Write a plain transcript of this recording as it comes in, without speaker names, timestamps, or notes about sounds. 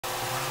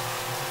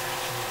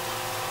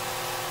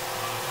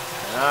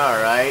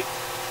Alright,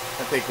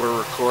 I think we're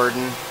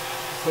recording.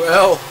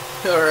 Well,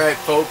 alright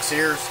folks,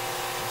 here's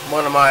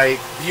one of my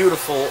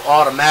beautiful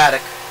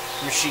automatic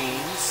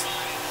machines,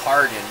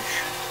 Hardinge.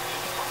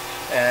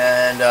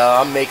 And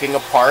I'm making a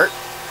part.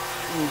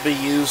 Will be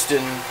used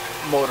in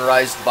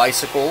motorized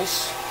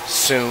bicycles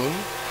soon.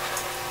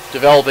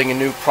 Developing a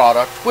new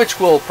product, which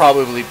will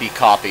probably be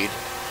copied.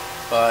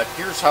 But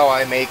here's how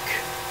I make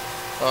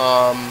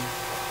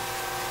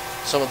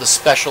some of the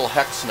special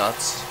hex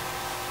nuts.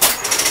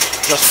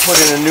 Just put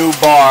in a new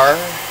bar, a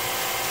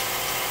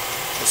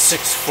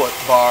 6-foot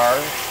bar,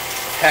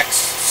 hex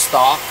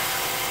stock.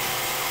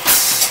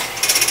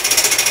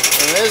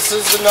 And this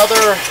is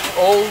another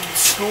old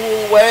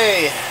school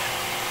way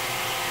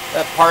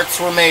that parts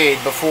were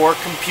made before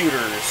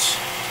computers,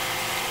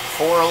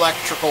 before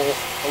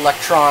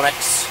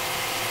electronics.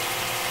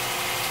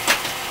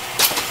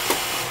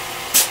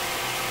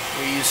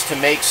 We used to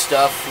make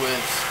stuff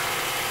with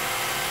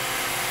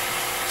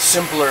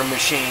simpler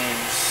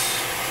machines.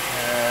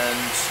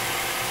 And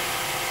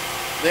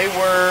they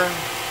were,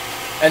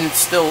 and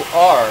still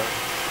are,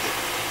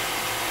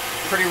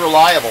 pretty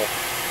reliable.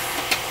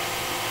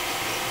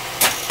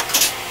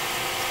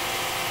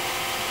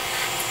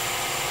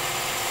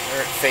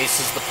 There it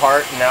faces the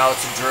part, and now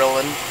it's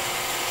drilling.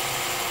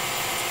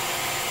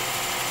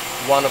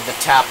 One of the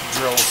tap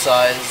drill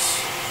size.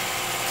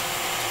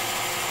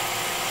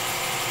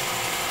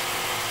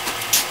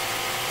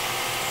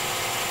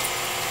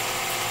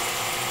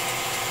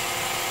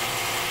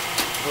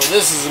 Well,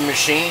 this is a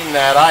machine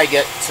that I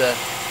get to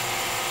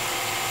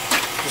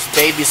just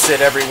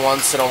babysit every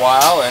once in a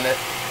while, and it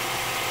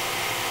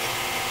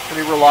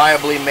pretty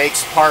reliably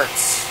makes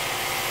parts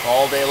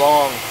all day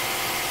long.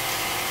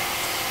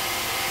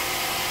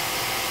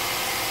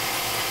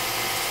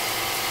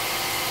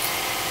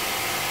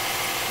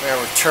 There,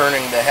 we're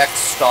turning the hex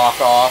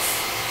stock off.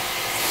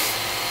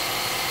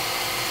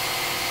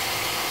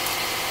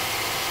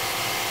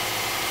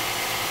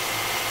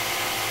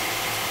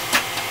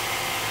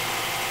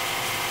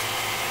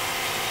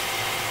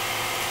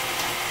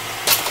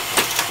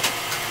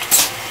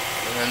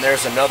 And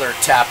there's another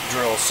tap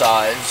drill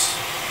size,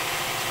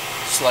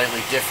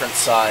 slightly different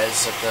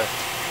size at the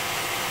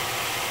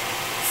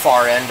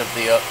far end of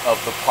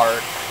the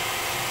part.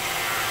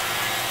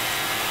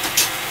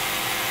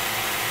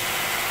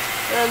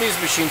 And these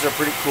machines are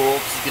pretty cool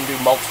because you can do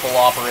multiple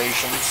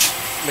operations,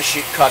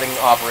 machine cutting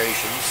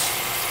operations,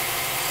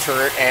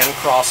 turret and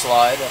cross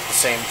slide at the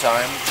same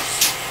time.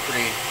 It's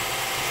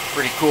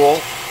pretty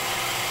cool.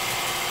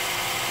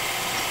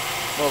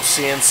 Most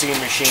CNC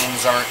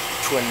machines aren't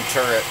twin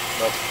turret,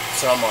 but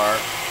some are.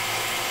 I'm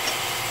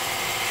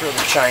sure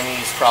the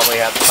Chinese probably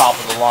have top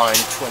of the line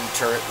twin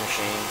turret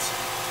machines.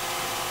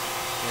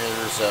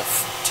 There's a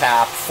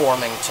tap,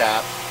 forming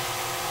tap.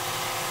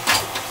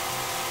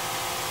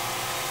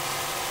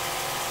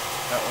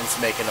 That one's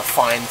making a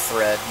fine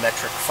thread,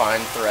 metric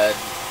fine thread.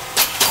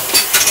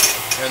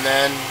 And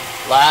then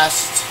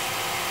last,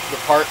 the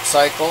part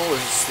cycle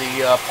is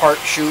the part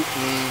chute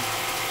and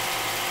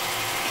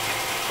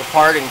the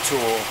parting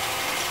tool.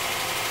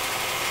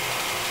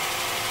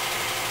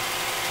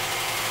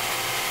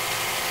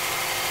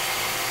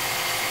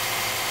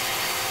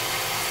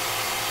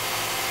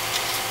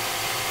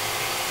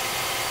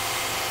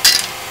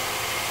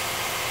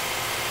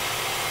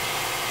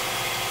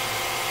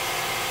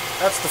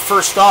 That's the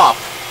first op.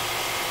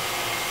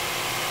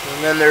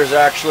 And then there's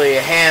actually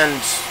a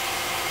hand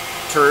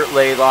turret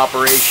lathe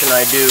operation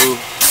I do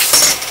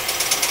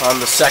on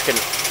the second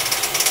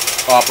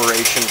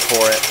operation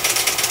for it.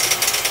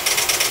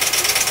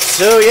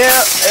 So yeah,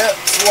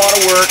 it's a lot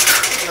of work.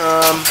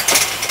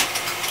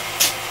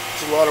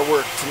 It's a lot of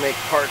work to make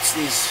parts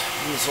this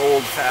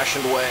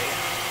old-fashioned way,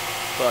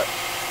 but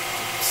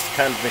it's the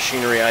kind of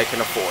machinery I can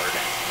afford.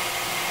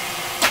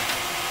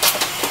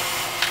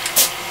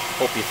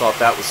 Hope you thought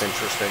that was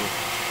interesting.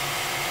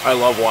 I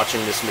love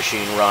watching this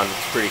machine run.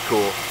 It's pretty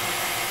cool.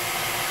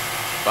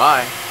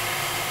 Bye.